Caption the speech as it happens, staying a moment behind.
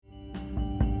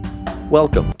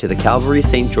Welcome to the Calvary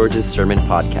St. George's Sermon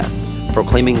Podcast,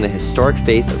 proclaiming the historic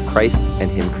faith of Christ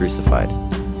and Him crucified.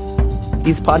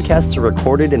 These podcasts are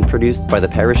recorded and produced by the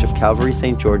parish of Calvary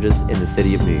St. George's in the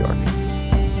city of New York.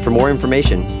 For more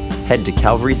information, head to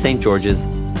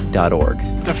calvarystgeorges.org.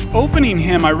 The opening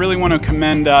hymn, I really want to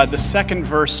commend the second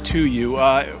verse to you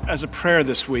as a prayer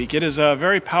this week. It is a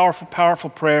very powerful, powerful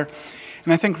prayer,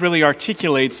 and I think really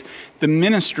articulates the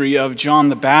ministry of John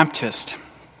the Baptist.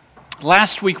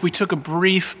 Last week, we took a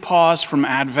brief pause from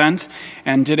Advent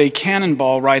and did a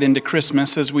cannonball right into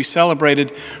Christmas as we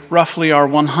celebrated roughly our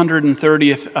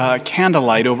 130th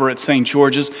candlelight over at St.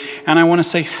 George's. And I want to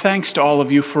say thanks to all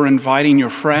of you for inviting your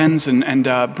friends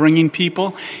and bringing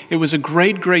people. It was a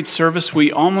great, great service.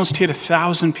 We almost hit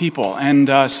 1,000 people,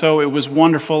 and so it was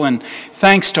wonderful, and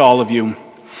thanks to all of you.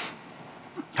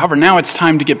 However, now it's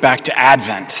time to get back to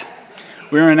Advent.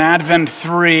 We're in Advent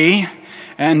 3.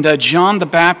 And John the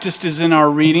Baptist is in our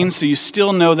reading, so you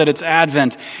still know that it's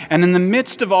Advent. And in the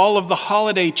midst of all of the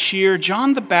holiday cheer,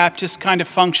 John the Baptist kind of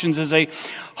functions as a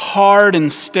hard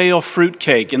and stale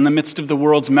fruitcake in the midst of the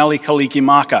world's Mele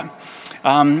Kalikimaka.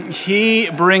 He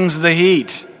brings the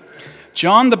heat.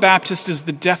 John the Baptist is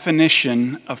the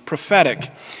definition of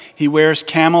prophetic. He wears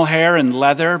camel hair and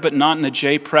leather, but not in a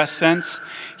J. Press sense.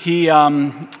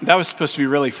 That was supposed to be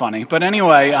really funny. But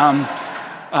anyway...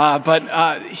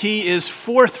 But he is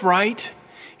forthright,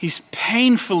 he's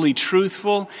painfully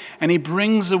truthful, and he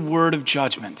brings a word of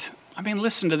judgment. I mean,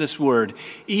 listen to this word.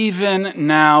 Even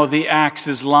now the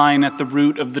axes line at the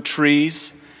root of the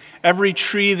trees. Every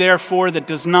tree, therefore, that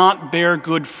does not bear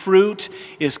good fruit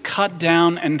is cut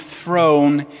down and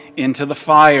thrown into the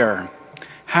fire.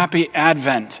 Happy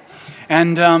Advent.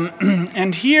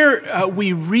 And here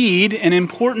we read an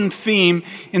important theme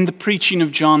in the preaching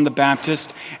of John the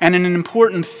Baptist and an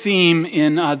important theme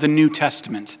in the New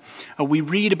Testament. We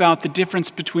read about the difference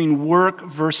between work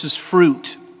versus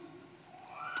fruit.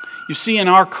 You see, in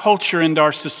our culture and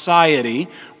our society,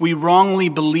 we wrongly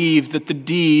believe that the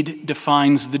deed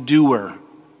defines the doer.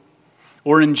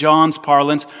 Or in John's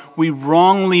parlance, we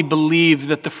wrongly believe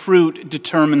that the fruit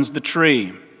determines the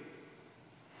tree.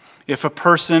 If a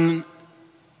person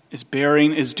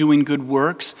is doing good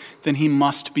works, then he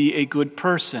must be a good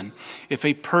person. If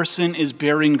a person is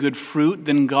bearing good fruit,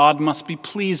 then God must be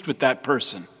pleased with that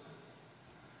person.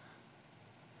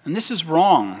 And this is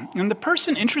wrong. And the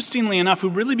person, interestingly enough, who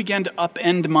really began to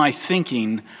upend my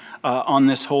thinking on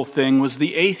this whole thing was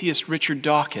the atheist Richard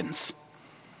Dawkins.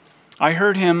 I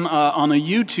heard him on a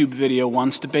YouTube video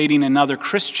once debating another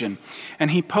Christian,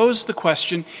 and he posed the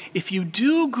question, if you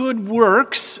do good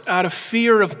works out of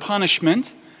fear of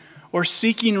punishment or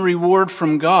seeking reward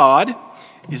from God,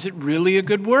 is it really a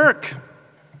good work?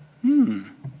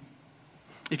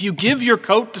 If you give your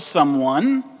coat to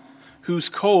someone who's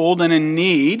cold and in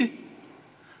need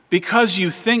because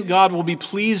you think God will be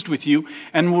pleased with you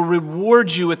and will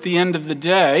reward you at the end of the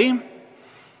day,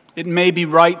 it may be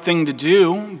the right thing to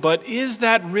do, but is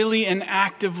that really an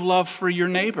act of love for your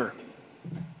neighbor?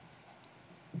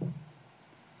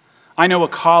 I know a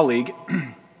colleague,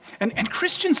 and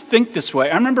Christians think this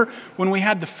way. I remember when we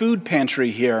had the food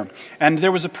pantry here, and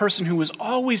there was a person who was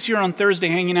always here on Thursday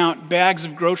hanging out bags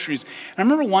of groceries. And I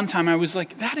remember one time I was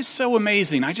like, that is so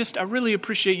amazing. I really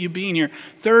appreciate you being here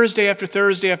Thursday after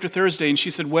Thursday after Thursday. And she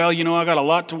said, well, I got a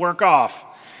lot to work off,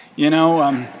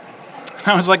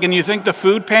 I was like, and you think the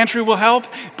food pantry will help?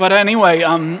 But anyway,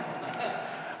 I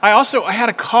had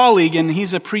a colleague, and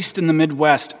he's a priest in the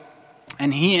Midwest,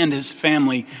 and he and his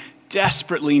family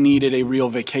desperately needed a real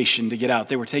vacation to get out.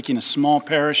 They were taking a small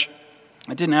parish.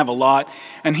 It didn't have a lot,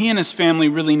 and he and his family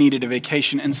really needed a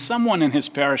vacation. And someone in his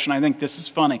parish, and I think this is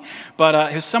funny,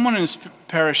 but someone in his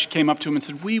parish came up to him and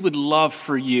said, "We would love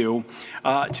for you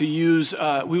to use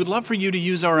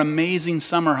our amazing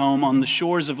summer home on the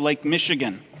shores of Lake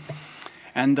Michigan."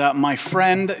 And my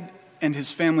friend and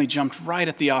his family jumped right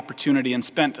at the opportunity and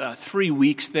spent 3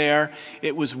 weeks there.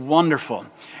 It was wonderful.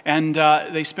 And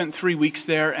they spent 3 weeks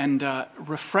there, and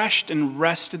refreshed and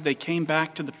rested, they came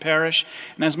back to the parish.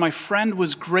 And as my friend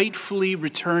was gratefully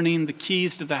returning the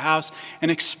keys to the house and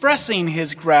expressing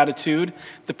his gratitude,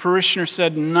 the parishioner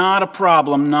said, not a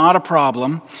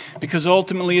problem, because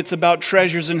ultimately it's about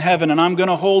treasures in heaven, and I'm going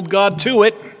to hold God to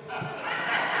it.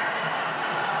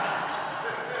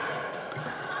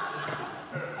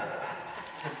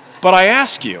 But I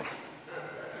ask you,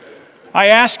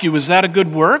 was that a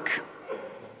good work?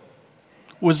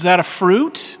 Was that a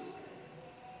fruit?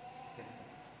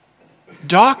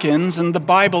 Dawkins and the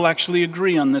Bible actually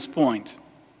agree on this point.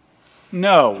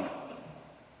 No.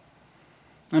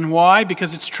 And why?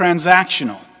 Because it's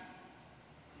transactional.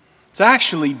 It's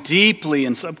actually deeply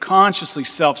and subconsciously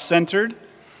self-centered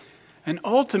and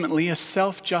ultimately a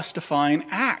self-justifying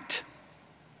act.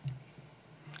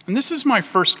 And this is my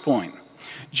first point.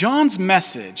 John the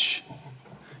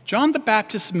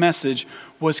Baptist's message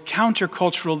was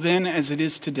countercultural then as it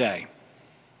is today.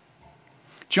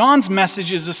 John's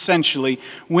message is essentially,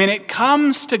 when it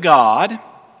comes to God,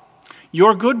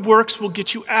 your good works will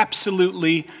get you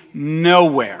absolutely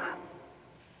nowhere.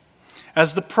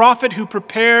 As the prophet who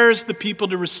prepares the people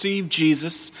to receive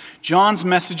Jesus, John's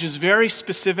message is very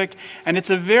specific, and it's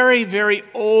a very, very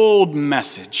old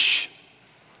message,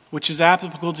 which is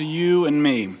applicable to you and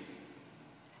me.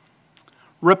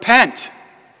 Repent.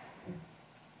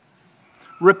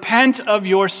 Repent of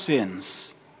your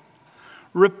sins.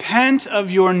 Repent of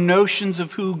your notions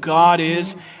of who God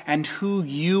is and who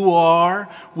you are,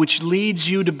 which leads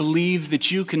you to believe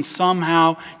that you can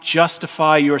somehow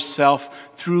justify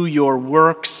yourself through your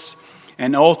works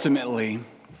and ultimately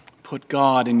put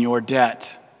God in your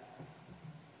debt.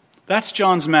 That's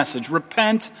John's message.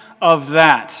 Repent of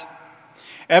that.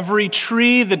 Every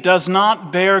tree that does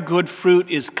not bear good fruit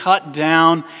is cut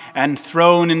down and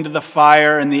thrown into the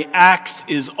fire, and the axe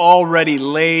is already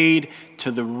laid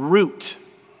to the root.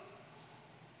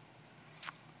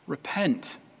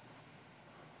 Repent.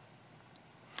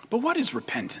 But what is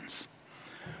repentance?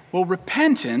 Well,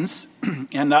 repentance,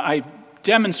 and I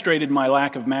demonstrated my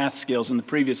lack of math skills in the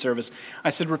previous service. I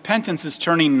said repentance is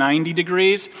turning 90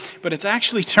 degrees, but it's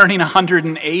actually turning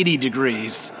 180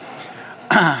 degrees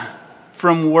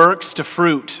from works to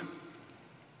fruit.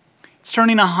 It's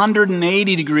turning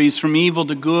 180 degrees from evil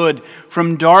to good,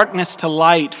 from darkness to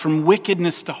light, from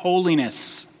wickedness to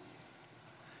holiness.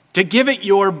 To give it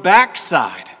your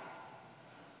backside.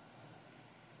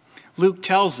 Luke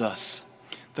tells us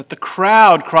that the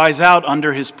crowd cries out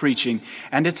under his preaching,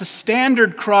 and it's a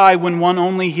standard cry when one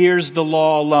only hears the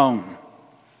law alone.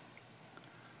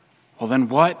 Well, then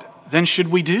what then should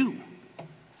we do?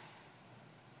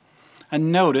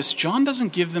 And notice, John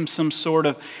doesn't give them some sort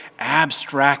of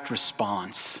abstract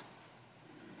response.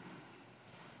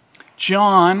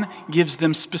 John gives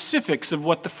them specifics of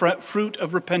what the fruit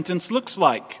of repentance looks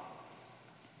like.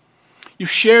 You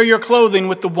share your clothing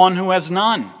with the one who has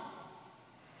none.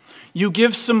 You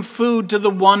give some food to the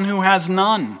one who has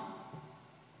none.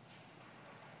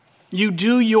 You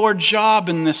do your job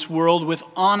in this world with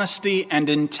honesty and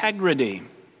integrity.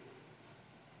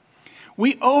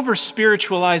 We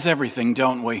over-spiritualize everything,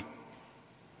 don't we?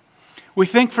 We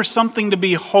think for something to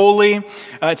be holy,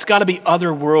 it's got to be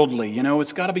otherworldly.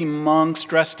 It's got to be monks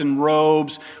dressed in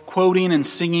robes, quoting and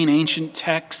singing ancient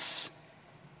texts.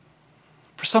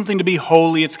 For something to be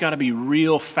holy, it's got to be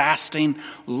real fasting,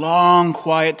 long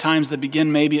quiet times that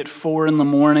begin maybe at 4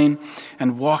 a.m,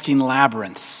 and walking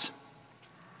labyrinths.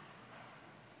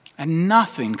 And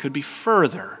nothing could be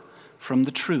further from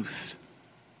the truth.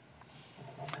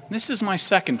 This is my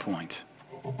second point.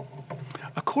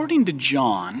 According to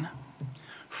John,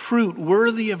 fruit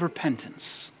worthy of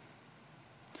repentance,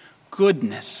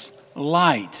 goodness,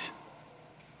 light,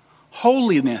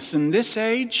 holiness in this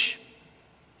age,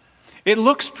 it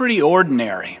looks pretty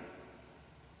ordinary.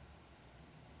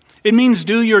 It means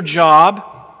do your job,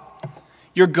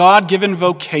 your God-given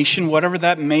vocation, whatever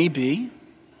that may be.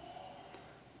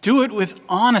 Do it with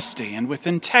honesty and with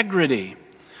integrity,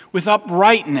 with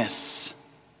uprightness.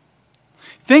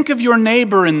 Think of your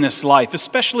neighbor in this life,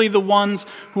 especially the ones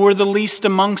who are the least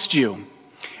amongst you.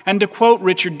 And to quote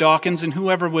Richard Dawkins, and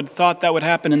whoever would thought that would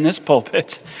happen in this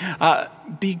pulpit,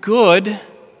 be good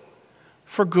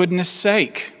for goodness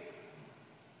sake.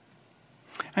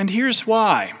 And here's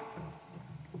why.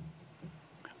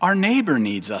 Our neighbor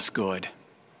needs us good,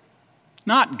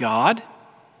 not God.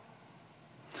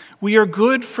 We are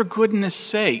good for goodness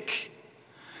sake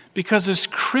because as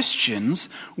Christians,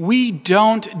 we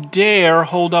don't dare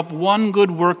hold up one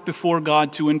good work before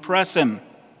God to impress Him.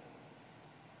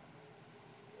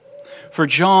 For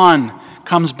John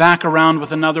comes back around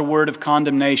with another word of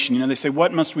condemnation. They say,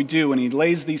 what must we do? And he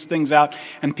lays these things out,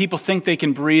 and people think they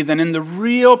can breathe. And in the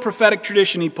real prophetic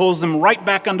tradition, he pulls them right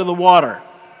back under the water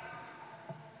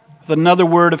with another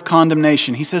word of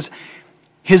condemnation. He says,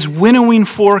 his winnowing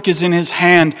fork is in his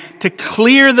hand to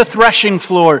clear the threshing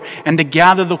floor and to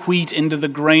gather the wheat into the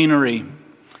granary.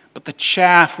 But the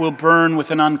chaff will burn with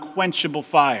an unquenchable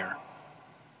fire.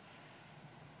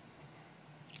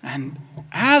 And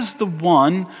as the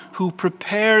one who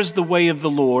prepares the way of the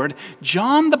Lord,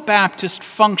 John the Baptist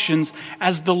functions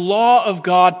as the law of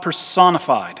God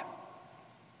personified.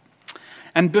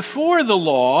 And before the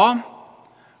law,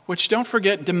 which don't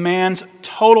forget demands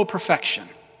total perfection,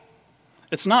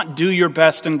 It's not do your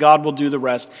best and God will do the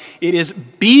rest. It is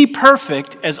be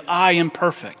perfect as I am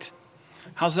perfect.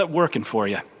 How's that working for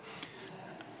you?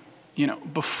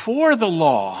 Before the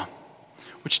law,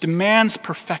 which demands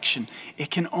perfection, it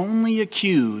can only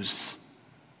accuse.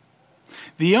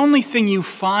 The only thing you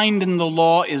find in the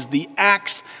law is the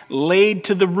axe laid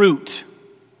to the root.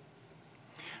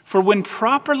 For when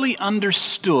properly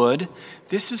understood,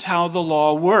 this is how the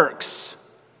law works.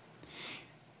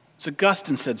 As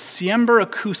Augustine said, siemper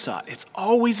accusat, it's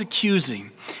always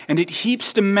accusing, and it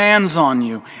heaps demands on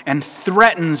you and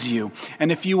threatens you.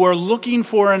 And if you are looking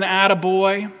for an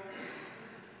attaboy,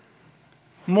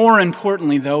 more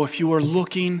importantly though, if you are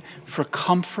looking for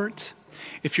comfort,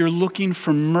 if you're looking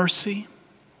for mercy,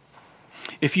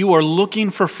 if you are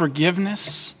looking for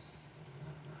forgiveness,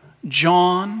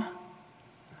 John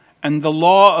and the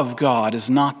law of God is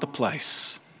not the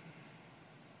place.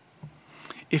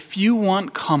 If you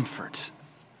want comfort,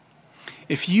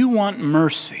 if you want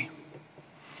mercy,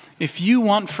 if you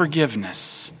want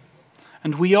forgiveness,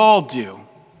 and we all do,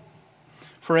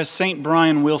 for as St.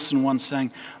 Brian Wilson once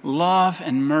sang, love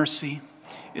and mercy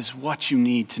is what you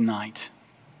need tonight.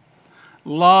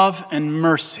 Love and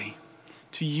mercy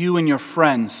to you and your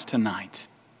friends tonight.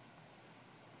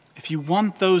 If you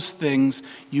want those things,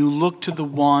 you look to the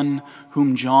one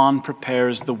whom John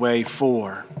prepares the way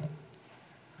for.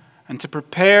 And to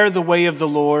prepare the way of the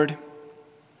Lord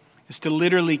is to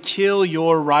literally kill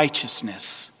your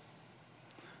righteousness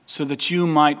so that you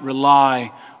might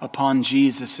rely upon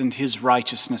Jesus and his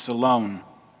righteousness alone.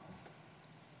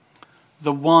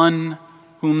 The one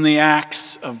whom the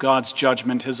axe of God's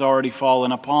judgment has already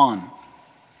fallen upon.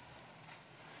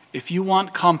 If you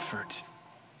want comfort,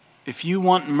 if you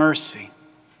want mercy,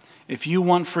 if you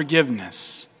want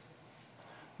forgiveness,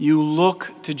 you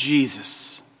look to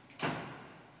Jesus,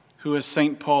 who, as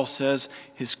St. Paul says,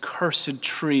 his cursed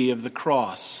tree of the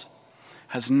cross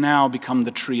has now become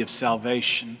the tree of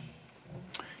salvation.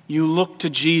 You look to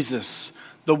Jesus,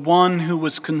 the one who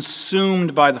was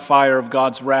consumed by the fire of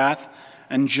God's wrath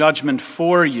and judgment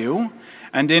for you,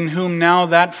 and in whom now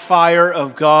that fire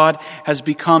of God has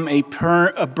become a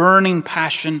burning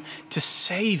passion to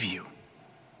save you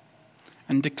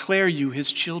and declare you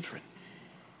his children.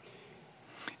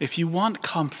 If you want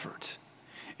comfort,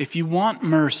 if you want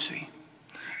mercy,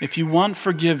 if you want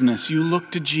forgiveness, you look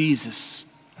to Jesus,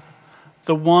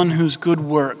 the one whose good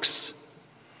works,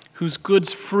 whose good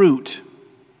fruit,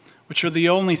 which are the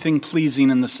only thing pleasing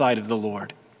in the sight of the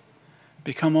Lord,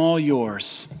 become all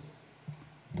yours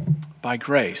by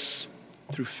grace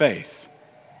through faith.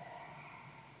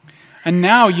 And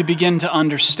now you begin to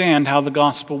understand how the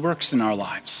gospel works in our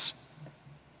lives.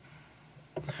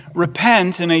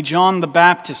 Repent in a John the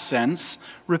Baptist sense,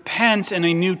 repent in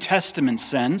a New Testament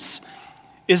sense,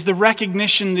 is the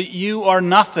recognition that you are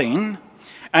nothing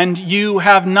and you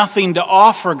have nothing to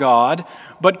offer God,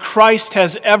 but Christ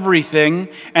has everything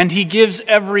and he gives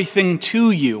everything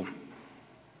to you.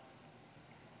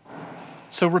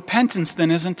 So repentance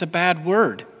then isn't a bad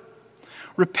word.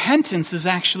 Repentance is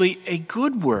actually a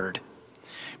good word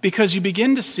because you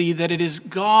begin to see that it is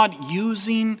God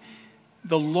using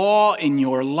the law in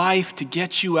your life to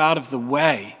get you out of the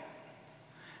way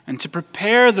and to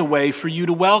prepare the way for you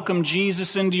to welcome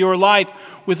Jesus into your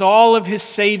life with all of his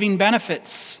saving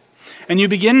benefits. And you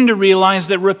begin to realize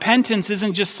that repentance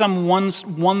isn't just some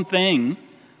one thing.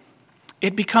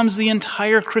 It becomes the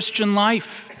entire Christian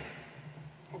life.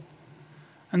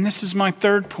 And this is my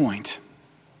third point.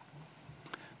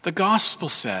 The gospel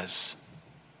says,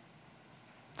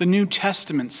 the New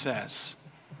Testament says,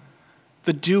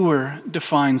 the doer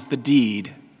defines the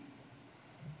deed.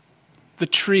 The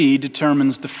tree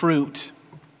determines the fruit.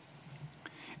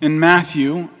 In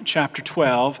Matthew chapter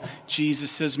 12,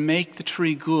 Jesus says, make the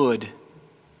tree good,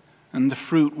 and the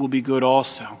fruit will be good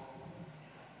also.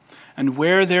 And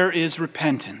where there is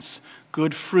repentance,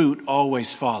 good fruit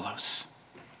always follows.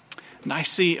 And I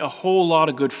see a whole lot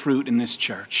of good fruit in this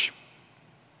church.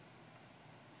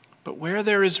 But where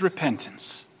there is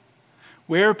repentance,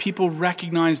 where people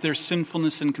recognize their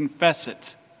sinfulness and confess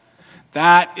it,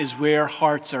 that is where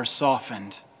hearts are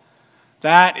softened.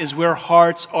 That is where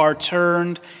hearts are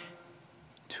turned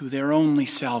to their only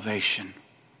salvation,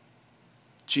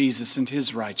 Jesus and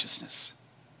his righteousness.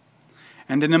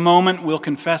 And in a moment we'll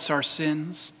confess our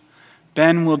sins.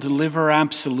 Ben will deliver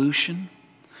absolution.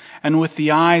 And with the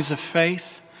eyes of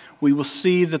faith, we will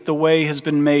see that the way has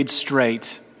been made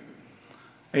straight,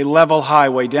 a level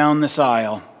highway down this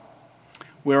aisle,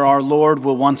 where our Lord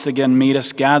will once again meet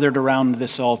us gathered around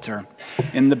this altar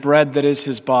in the bread that is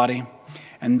his body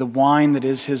and the wine that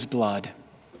is his blood,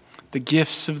 the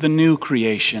gifts of the new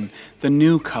creation, the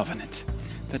new covenant,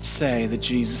 that say that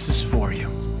Jesus is for you.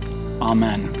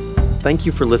 Amen. Thank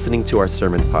you for listening to our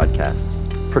sermon podcast,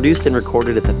 produced and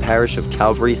recorded at the parish of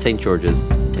Calvary St. George's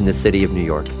in the city of New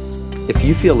York. If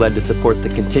you feel led to support the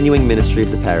continuing ministry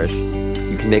of the parish,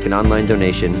 you can make an online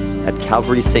donation at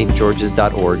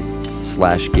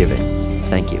calvarystgeorges.org/giving.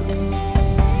 Thank you.